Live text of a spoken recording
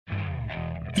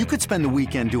You could spend the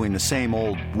weekend doing the same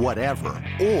old whatever,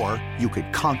 or you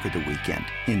could conquer the weekend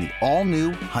in the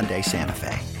all-new Hyundai Santa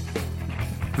Fe.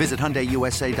 Visit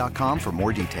HyundaiUSA.com for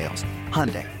more details.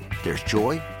 Hyundai, there's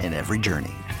joy in every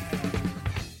journey.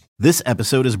 This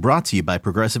episode is brought to you by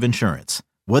Progressive Insurance.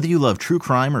 Whether you love true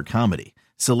crime or comedy,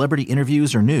 celebrity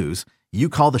interviews or news, you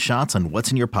call the shots on what's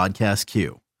in your podcast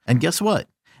queue. And guess what?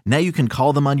 Now you can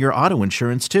call them on your auto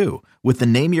insurance too with the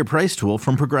Name Your Price tool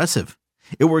from Progressive.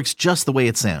 It works just the way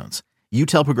it sounds. You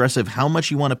tell Progressive how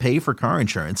much you want to pay for car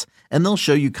insurance, and they'll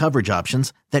show you coverage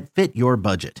options that fit your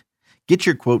budget. Get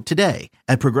your quote today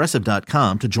at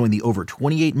Progressive.com to join the over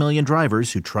 28 million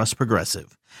drivers who trust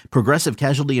Progressive. Progressive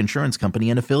Casualty Insurance Company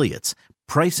and Affiliates.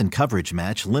 Price and coverage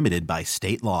match limited by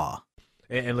state law.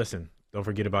 And listen, don't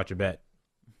forget about your bet.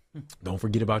 Don't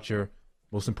forget about your,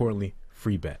 most importantly,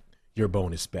 free bet, your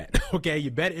bonus bet. Okay,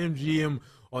 you bet MGM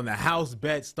on the house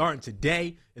bet starting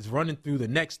today. It's running through the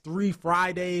next 3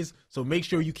 Fridays, so make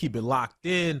sure you keep it locked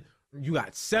in. You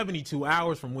got 72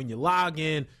 hours from when you log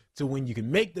in to when you can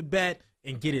make the bet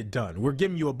and get it done. We're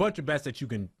giving you a bunch of bets that you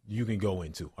can go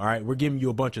into, all right? We're giving you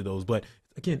a bunch of those, but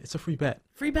again, it's a free bet.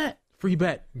 Free bet. Free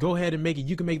bet. Go ahead and make it.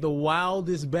 You can make the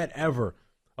wildest bet ever,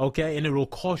 okay? And it will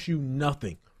cost you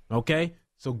nothing, okay?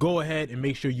 So go ahead and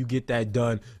make sure you get that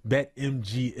done. Bet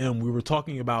MGM. We were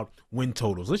talking about win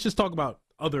totals. Let's just talk about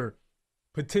other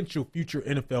potential future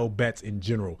NFL bets in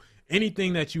general.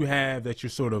 Anything that you have that you're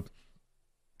sort of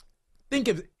think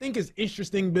is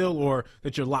interesting, Bill, or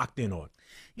that you're locked in on.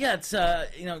 Yeah, it's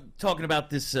talking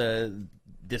about this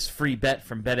this free bet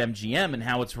from BetMGM and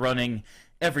how it's running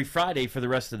every Friday for the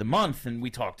rest of the month. And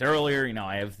we talked earlier,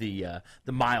 I have the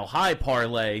Mile High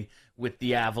parlay with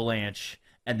the Avalanche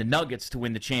and the Nuggets to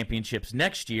win the championships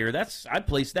next year. I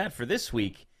placed that for this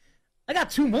week. I got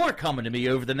 2 more coming to me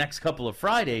over the next couple of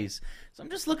Fridays. So I'm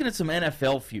just looking at some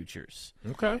NFL futures.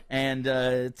 Okay. And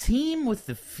team with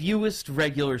the fewest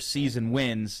regular season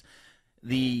wins,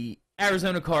 the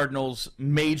Arizona Cardinals,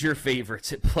 major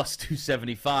favorites at plus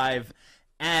 275,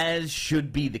 as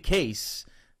should be the case.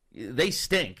 They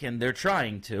stink, and they're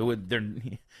trying to.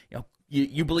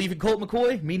 You believe in Colt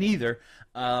McCoy? Me neither.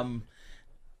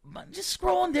 Just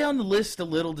scrolling down the list a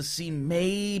little to see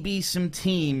maybe some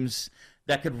teams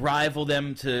that could rival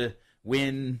them to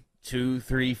win 2,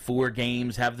 3, 4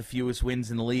 games, have the fewest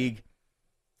wins in the league.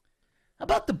 How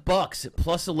about the Bucks at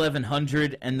plus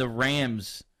 1,100 and the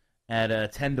Rams at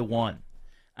 10-1?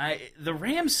 The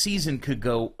Rams season could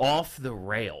go off the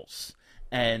rails,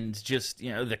 and just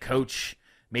the coach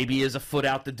maybe is a foot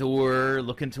out the door,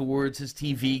 looking towards his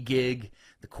TV gig.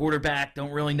 The quarterback,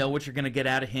 don't really know what you're going to get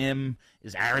out of him.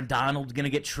 Is Aaron Donald going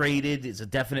to get traded? Is a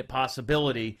definite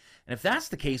possibility. And if that's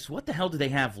the case, what the hell do they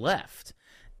have left?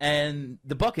 And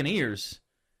the Buccaneers,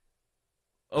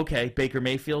 okay, Baker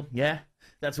Mayfield, yeah,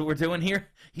 that's what we're doing here.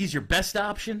 He's your best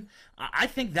option. I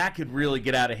think that could really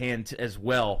get out of hand as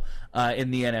well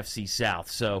in the NFC South.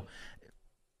 So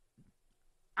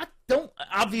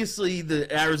obviously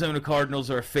the Arizona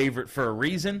Cardinals are a favorite for a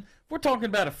reason. If we're talking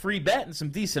about a free bet and some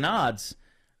decent odds,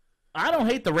 I don't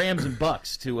hate the Rams and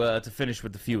Bucks to finish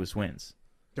with the fewest wins.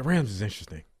 The Rams is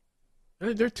interesting.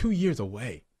 They're 2 years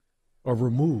away or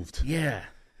removed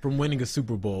from winning a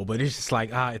Super Bowl, but it's just like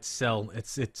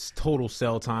it's total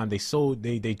sell time. They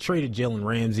traded Jalen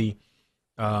Ramsey,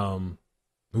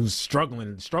 who's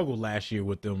struggled last year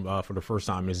with them for the first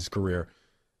time in his career.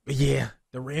 But yeah,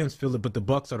 the Rams feel it, but the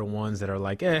Bucks are the ones that are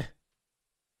like, Well,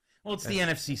 it's the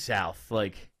NFC South,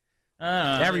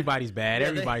 everybody's bad.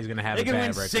 Everybody's going to have a bad record.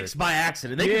 They can win 6 by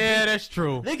accident. That's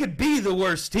true. They could be the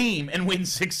worst team and win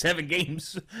 6, 7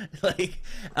 games.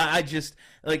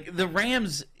 The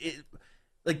Rams,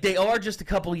 they are just a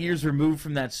couple years removed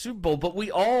from that Super Bowl, but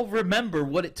we all remember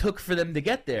what it took for them to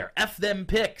get there. F them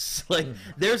picks.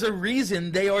 There's a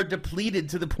reason they are depleted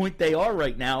to the point they are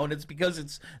right now, and it's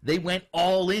because they went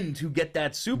all in to get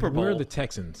that Super Bowl. Where are the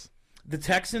Texans? The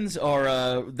Texans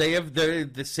are they're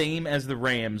the same as the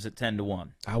Rams at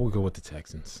 10-1. I would go with the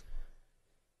Texans.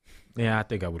 Yeah, I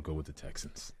think I would go with the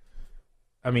Texans.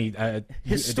 I mean,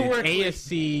 historically,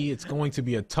 AFC, it's going to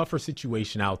be a tougher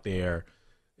situation out there.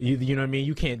 You know what I mean?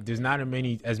 You can't. There's not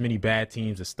as many bad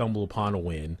teams that stumble upon a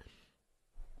win.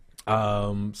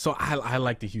 So I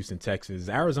like the Houston Texans.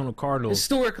 Arizona Cardinals.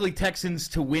 Historically, Texans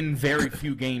to win very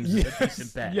few games is a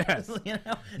decent bet. Yes.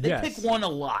 They pick one a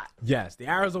lot. Yes. The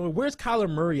Arizona. Where's Kyler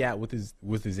Murray at with his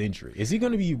injury? Is he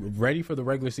going to be ready for the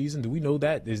regular season? Do we know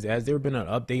that? Has there been an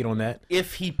update on that?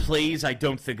 If he plays, I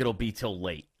don't think it'll be till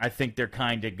late. I think they're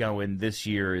kind of going this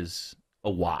year is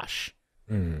a wash.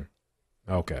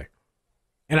 Okay.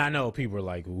 And I know people are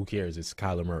like, who cares? It's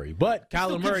Kyler Murray. But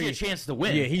Kyler Murray gives you a chance to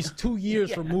win. Yeah, he's 2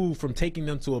 years removed from taking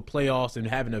them to a playoffs and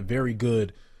having a very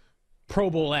good Pro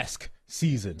Bowl-esque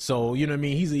season. So, you know what I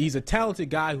mean? He's a talented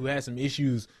guy who has some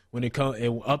issues when it comes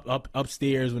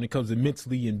upstairs when it comes to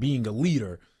mentally and being a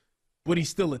leader, but he's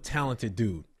still a talented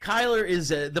dude. Kyler is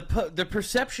the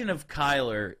perception of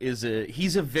Kyler is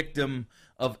he's a victim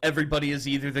of everybody is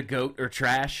either the GOAT or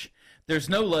trash. There's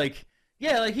no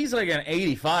he's like an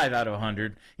 85 out of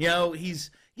 100. You know,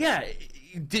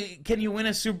 can you win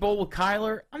a Super Bowl with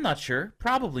Kyler? I'm not sure.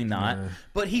 Probably not.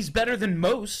 But he's better than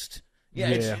most. Yeah.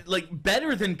 It's like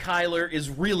better than Kyler is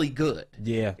really good.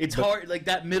 Yeah. It's hard, like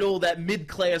that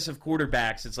mid-class of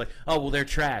quarterbacks. It's like, oh, well, they're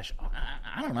trash.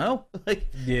 I don't know. But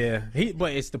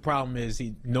it's the problem is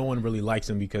no one really likes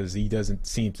him because he doesn't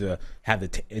seem to have the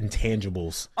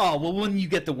intangibles. Oh, well, when you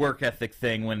get the work ethic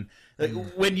thing,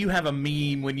 when you have a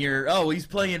meme, when he's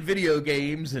playing video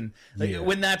games, and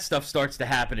when that stuff starts to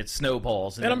happen, it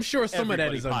snowballs. And I'm sure some of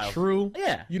that is untrue.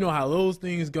 Yeah. You know how those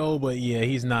things go, but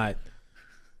he's not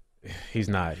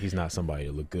somebody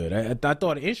to look good. I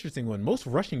thought an interesting one, most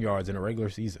rushing yards in a regular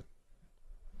season.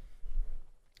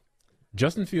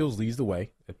 Justin Fields leads the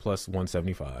way at plus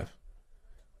 175.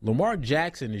 Lamar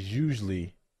Jackson is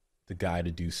usually the guy to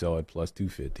do so at plus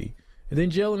 250. And then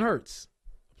Jalen Hurts,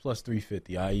 plus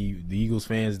 350, i.e. the Eagles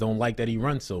fans don't like that he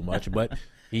runs so much, but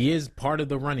he is part of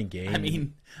the running game. I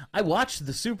mean, I watched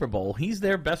the Super Bowl. He's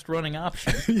their best running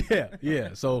option. Yeah.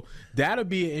 So that'll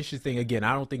be an interesting. Again,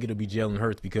 I don't think it'll be Jalen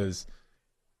Hurts because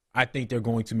I think they're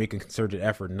going to make a concerted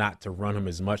effort not to run him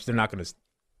as much. They're not going to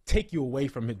take you away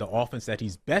from the offense that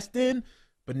he's best in,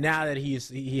 but now that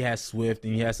he has Swift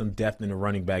and he has some depth in the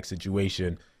running back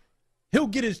situation, he'll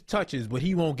get his touches, but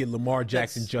he won't get Lamar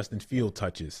Jackson, Justin Field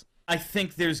touches. I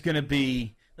think there's going to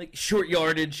be like short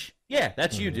yardage. Yeah,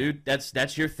 that's you, dude.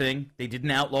 That's your thing. They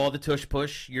didn't outlaw the tush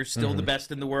push. You're still the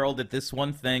best in the world at this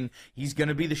one thing. He's going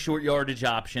to be the short yardage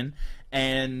option,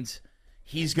 and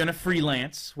he's going to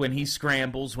freelance when he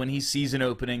scrambles, when he sees an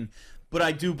opening. But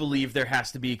I do believe there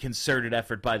has to be a concerted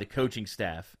effort by the coaching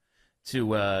staff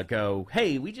to go,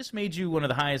 hey, we just made you one of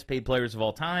the highest paid players of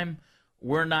all time.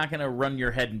 We're not going to run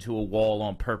your head into a wall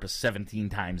on purpose 17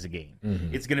 times a game.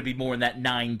 It's going to be more in that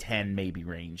 9-10 maybe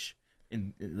range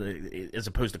as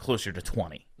opposed to closer to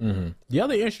 20. The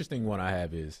other interesting one I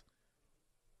have is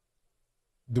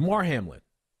Damar Hamlin,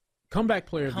 comeback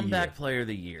player of the year. Comeback player of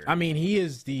the year. I mean, he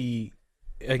is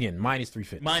again, minus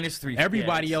 350. Minus 350.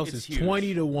 Everybody else is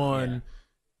 20-1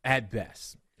 at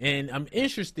best. And I'm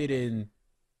interested in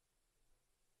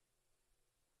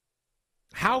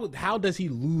how does he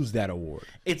lose that award?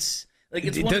 Does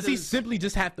he simply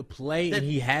just have to play and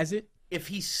he has it? If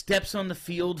he steps on the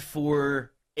field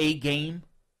for a game,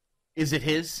 is it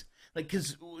his?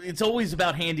 Because it's always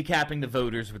about handicapping the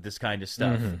voters with this kind of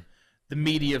stuff. The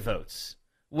media votes.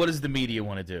 What does the media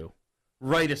want to do?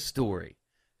 Write a story.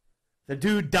 The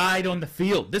dude died on the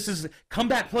field. This is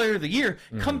comeback player of the year.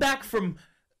 Come back from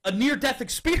a near-death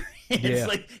experience.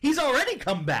 Like, he's already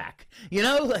come back. You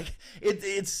know, like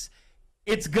it's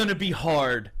going to be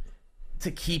hard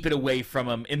to keep it away from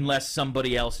him unless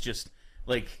somebody else just,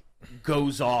 like,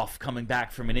 goes off coming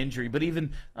back from an injury. But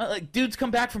even, dudes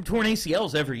come back from torn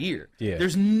ACLs every year. Yeah.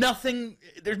 There's nothing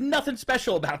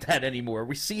special about that anymore.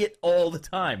 We see it all the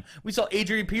time. We saw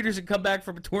Adrian Peterson come back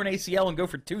from a torn ACL and go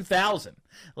for 2,000.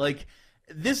 Like,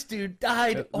 this dude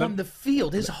died on the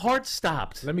field. His heart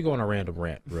stopped. Let me go on a random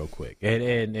rant real quick.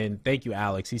 And thank you,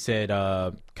 Alex. He said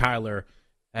Kyler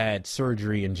had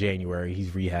surgery in January. He's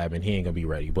rehabbing. He ain't going to be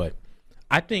ready. But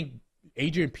I think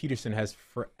Adrian Peterson has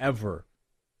forever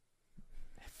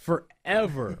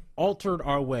altered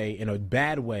our way in a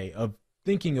bad way of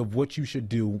thinking of what you should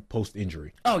do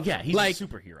post-injury. Oh, yeah. He's like a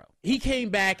superhero. He came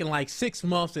back in like 6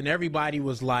 months and everybody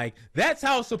was like, that's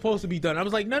how it's supposed to be done. I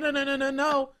was like,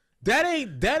 no. That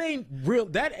ain't real.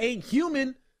 That ain't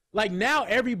human. Like, now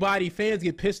fans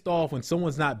get pissed off when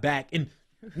someone's not back. And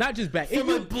not just back. From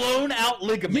a blown out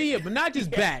ligament. Yeah, but not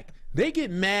just back. They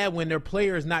get mad when their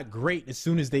player is not great as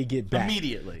soon as they get back.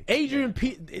 Immediately.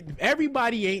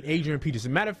 Everybody ain't Adrian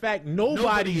Peterson. Matter of fact,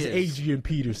 nobody's Adrian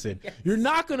Peterson. Yes. You're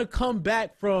not going to come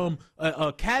back from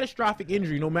a catastrophic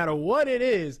injury, no matter what it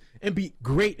is, and be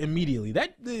great immediately.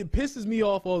 That pisses me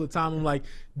off all the time. I'm like,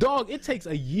 dog, it takes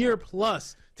a year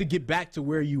plus to get back to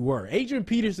where you were. Adrian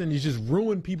Peterson is just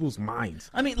ruining people's minds.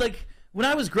 I mean, like, when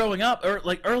I was growing up,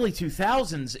 early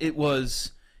 2000s, it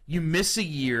was you miss a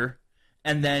year,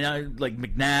 and then like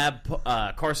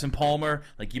McNabb, Carson Palmer,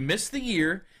 like you miss the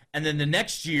year, and then the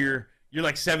next year you're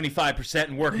like 75%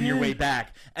 and working your way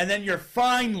back, and then you're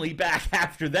finally back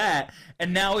after that,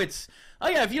 and now it's Oh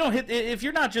yeah, if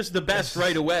you're not just the best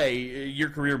right away, your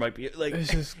career might be like.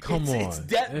 It's just come on.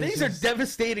 These are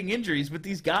devastating injuries with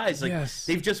these guys. Like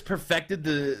they've just perfected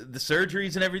the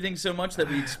surgeries and everything so much that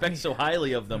we expect so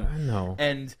highly of them. I know.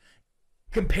 And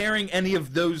comparing any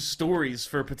of those stories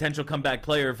for a potential comeback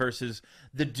player versus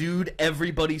the dude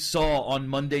everybody saw on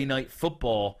Monday Night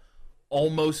Football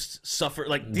almost suffer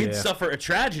suffer a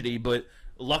tragedy, but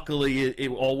luckily it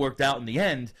all worked out in the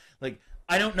end. Like.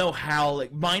 I don't know how,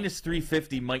 like, minus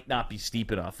 350 might not be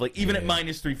steep enough. Like, even at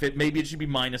minus 350, maybe it should be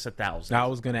minus 1,000. I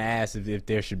was going to ask if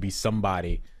there should be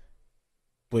somebody,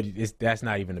 but that's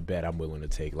not even a bet I'm willing to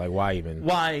take. Like, why even?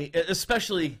 Why?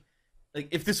 Especially, like,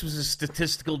 if this was a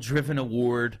statistical-driven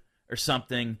award or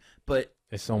something, but...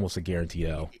 It's almost a guaranteed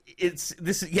L. It's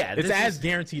as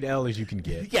guaranteed L as you can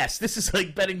get. Yes, this is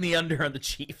like betting the under on the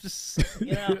Chiefs.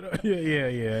 You know?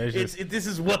 yeah. This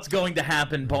is what's going to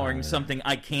happen, barring something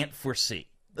I can't foresee.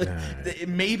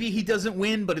 Maybe he doesn't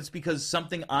win, but it's because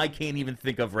something I can't even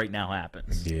think of right now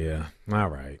happens. Yeah. All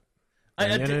right. You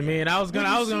know what I mean? I was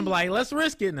gonna be like, let's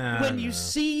risk it now. When you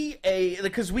see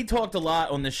because we talked a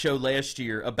lot on this show last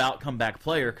year about comeback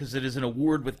player because it is an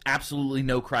award with absolutely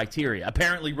no criteria.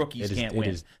 Apparently, rookies can't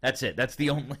win. That's it. That's the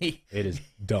only. It is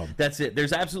dumb. That's it.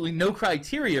 There's absolutely no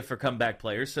criteria for comeback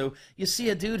players. So you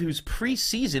see a dude who's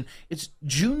preseason. It's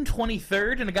June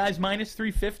 23rd, and a guy's minus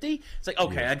 350. It's like,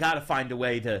 okay, I got to find a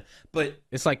way to. But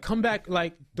it's like comeback.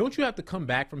 Like, don't you have to come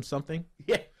back from something?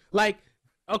 Yeah. Like.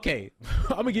 Okay,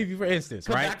 I'm going to give you, for instance,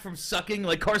 Come back from sucking,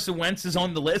 like Carson Wentz is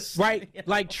on the list. Right,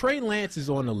 like Trey Lance is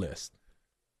on the list.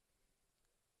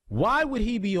 Why would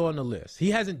he be on the list?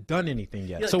 He hasn't done anything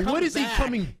yet. So what is he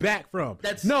coming back from?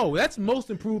 That's most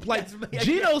improved. Like,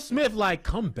 Geno Smith, like,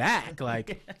 come back.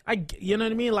 Like, you know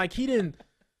what I mean? Like, he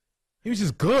was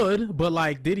just good, but,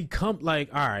 like, did he come, like,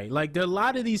 all right. Like, there are a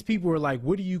lot of these people who are like,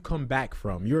 what do you come back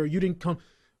from? You didn't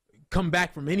come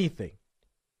back from anything.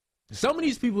 Some of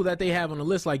these people that they have on the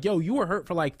list, like, yo, you were hurt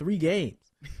for like 3 games.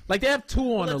 Like, they have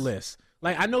 2 on the list.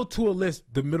 Like, I know Tua list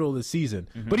the middle of the season,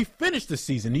 but he finished the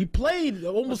season. He played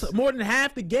almost more than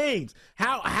half the games.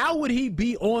 How would he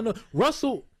be on the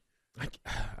Russell?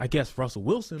 I guess Russell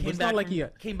Wilson. But it's not like he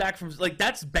came back from like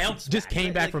that's bounce. Just back, came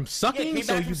right? back like, from sucking, yeah,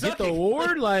 so you get the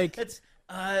award. Like it's.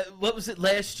 What was it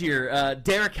last year?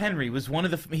 Derrick Henry was one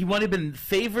of the. He might have been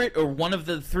favorite or one of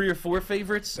the 3 or 4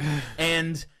 favorites,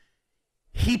 and.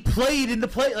 He played in the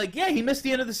play. Like, yeah, he missed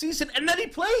the end of the season, and then he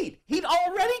played. He'd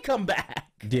already come back.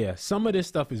 Yeah, some of this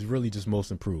stuff is really just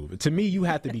most improved. To me, you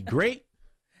have to be great,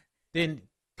 then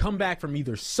come back from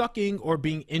either sucking or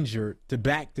being injured to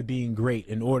back to being great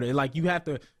in order. Like, you have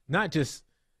to not just,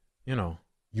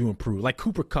 you improve. Like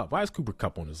Cooper Kupp. Why is Cooper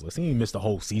Kupp on this list? He didn't miss the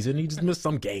whole season. He just missed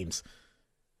some games.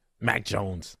 Mac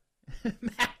Jones.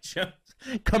 Mac Jones.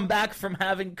 Come back from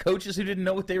having coaches who didn't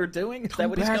know what they were doing? Is that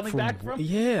what he's coming back from?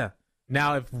 Yeah.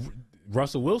 Now, if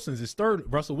Russell Wilson is third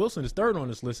on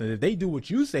this list, and if they do what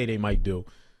you say they might do,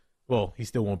 well, he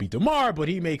still won't beat DeMar, but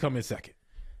he may come in second.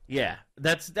 Yeah,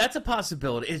 that's a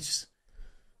possibility. It's just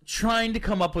trying to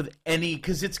come up with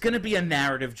because it's going to be a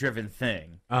narrative-driven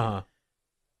thing. Uh-huh.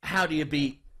 How do you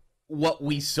beat what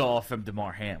we saw from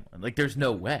DeMar Hamlin? Like, there's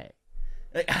no way.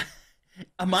 Like,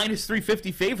 a minus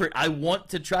 350 favorite I want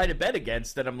to try to bet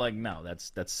against, and I'm like, no,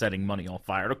 that's setting money on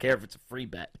fire. I don't care if it's a free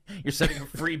bet. You're setting a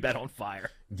free bet on fire.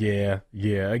 Yeah.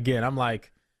 Again, I'm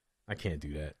like, I can't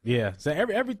do that. Yeah. So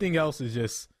everything else is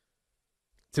just,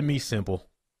 to me, simple.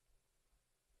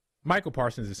 Michael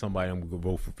Parsons is somebody I'm going to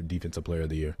vote for Defensive Player of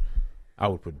the Year. I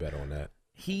would put a bet on that.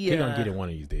 He's going to get it one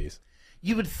of these days.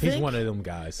 You would think. He's one of them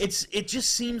guys. It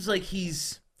just seems like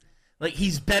he's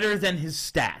better than his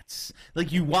stats.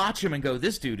 Like, you watch him and go,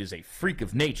 this dude is a freak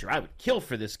of nature. I would kill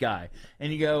for this guy.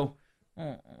 And you go,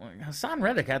 Hassan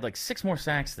Reddick had like 6 more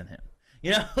sacks than him.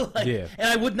 You know? Yeah. And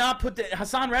I would not put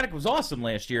Hassan Reddick was awesome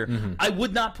last year. Mm-hmm. I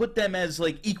would not put them as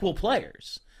like equal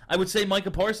players. I would say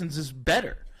Micah Parsons is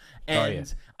better.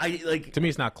 And to me,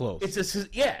 it's not close.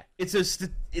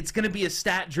 It's going to be a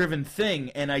stat-driven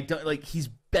thing, and I don't like he's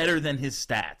better than his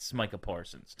stats, Micah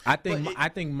Parsons. I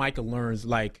think Micah learns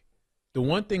like. The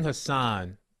one thing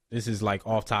Hassan, this is like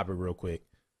off topic real quick,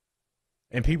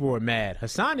 and people were mad.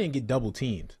 Hassan didn't get double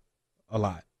teamed a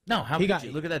lot. No, how could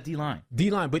you? Look at that D-line.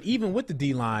 D-line, but even with the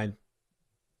D-line,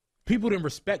 people didn't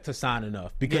respect Hassan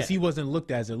enough because he wasn't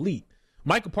looked as elite.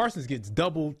 Michael Parsons gets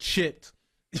double chipped.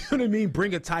 You know what I mean?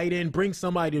 Bring a tight end, bring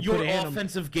somebody to put a hand on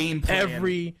offensive game plan.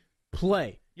 Every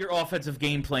play. Your offensive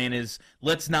game plan is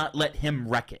let's not let him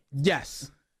wreck it.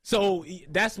 Yes. So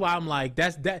that's why I'm like,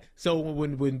 that's that. So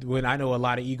when I know a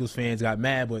lot of Eagles fans got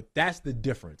mad, but that's the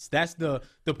difference. That's the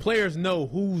players know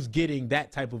who's getting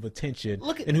that type of attention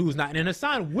and who's not. And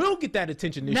Hassan will get that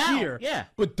attention this year. Yeah.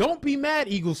 But don't be mad,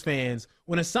 Eagles fans,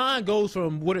 when Hassan goes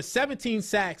from 17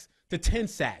 sacks to 10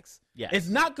 sacks. Yes. It's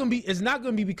not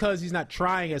gonna be because he's not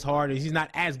trying as hard, as he's not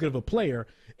as good of a player.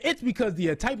 It's because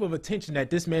the type of attention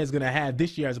that this man's gonna have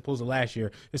this year as opposed to last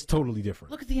year is totally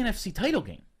different. Look at the NFC title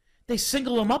game. They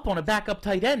single him up on a backup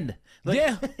tight end.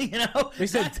 Yeah, they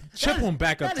said chip him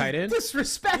backup tight end.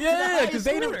 Disrespect. Yeah, because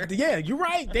they didn't. Yeah, you're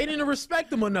right. They didn't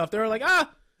respect him enough. They were like,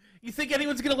 You think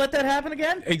anyone's gonna let that happen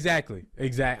again? Exactly.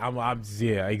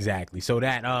 Yeah, exactly. So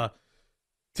that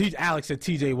Alex said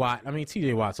T.J. Watt. I mean,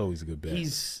 T.J. Watt's always a good bet.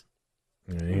 He's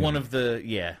one of the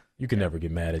You can never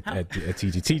get mad at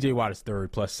T.J. T.J. Watt is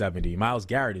third, plus 70. Myles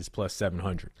Garrett is plus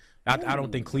 700. I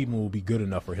don't think Cleveland will be good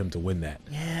enough for him to win that.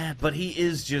 Yeah, but he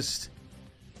is just.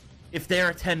 If they're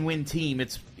a 10-win team,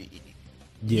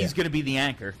 he's going to be the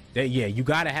anchor. You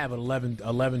got to have an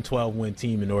 11-12 win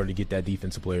team in order to get that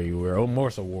defensive player you wear, or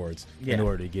Morse awards in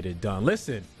order to get it done.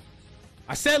 Listen,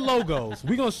 I said logos.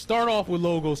 We're going to start off with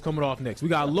logos coming off next. We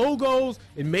got logos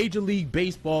in Major League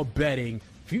Baseball betting,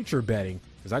 future betting,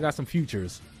 because I got some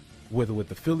futures with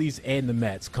the Phillies and the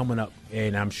Mets coming up,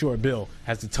 and I'm sure Bill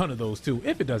has a ton of those too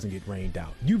if it doesn't get rained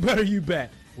out. You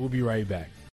bet. We'll be right back.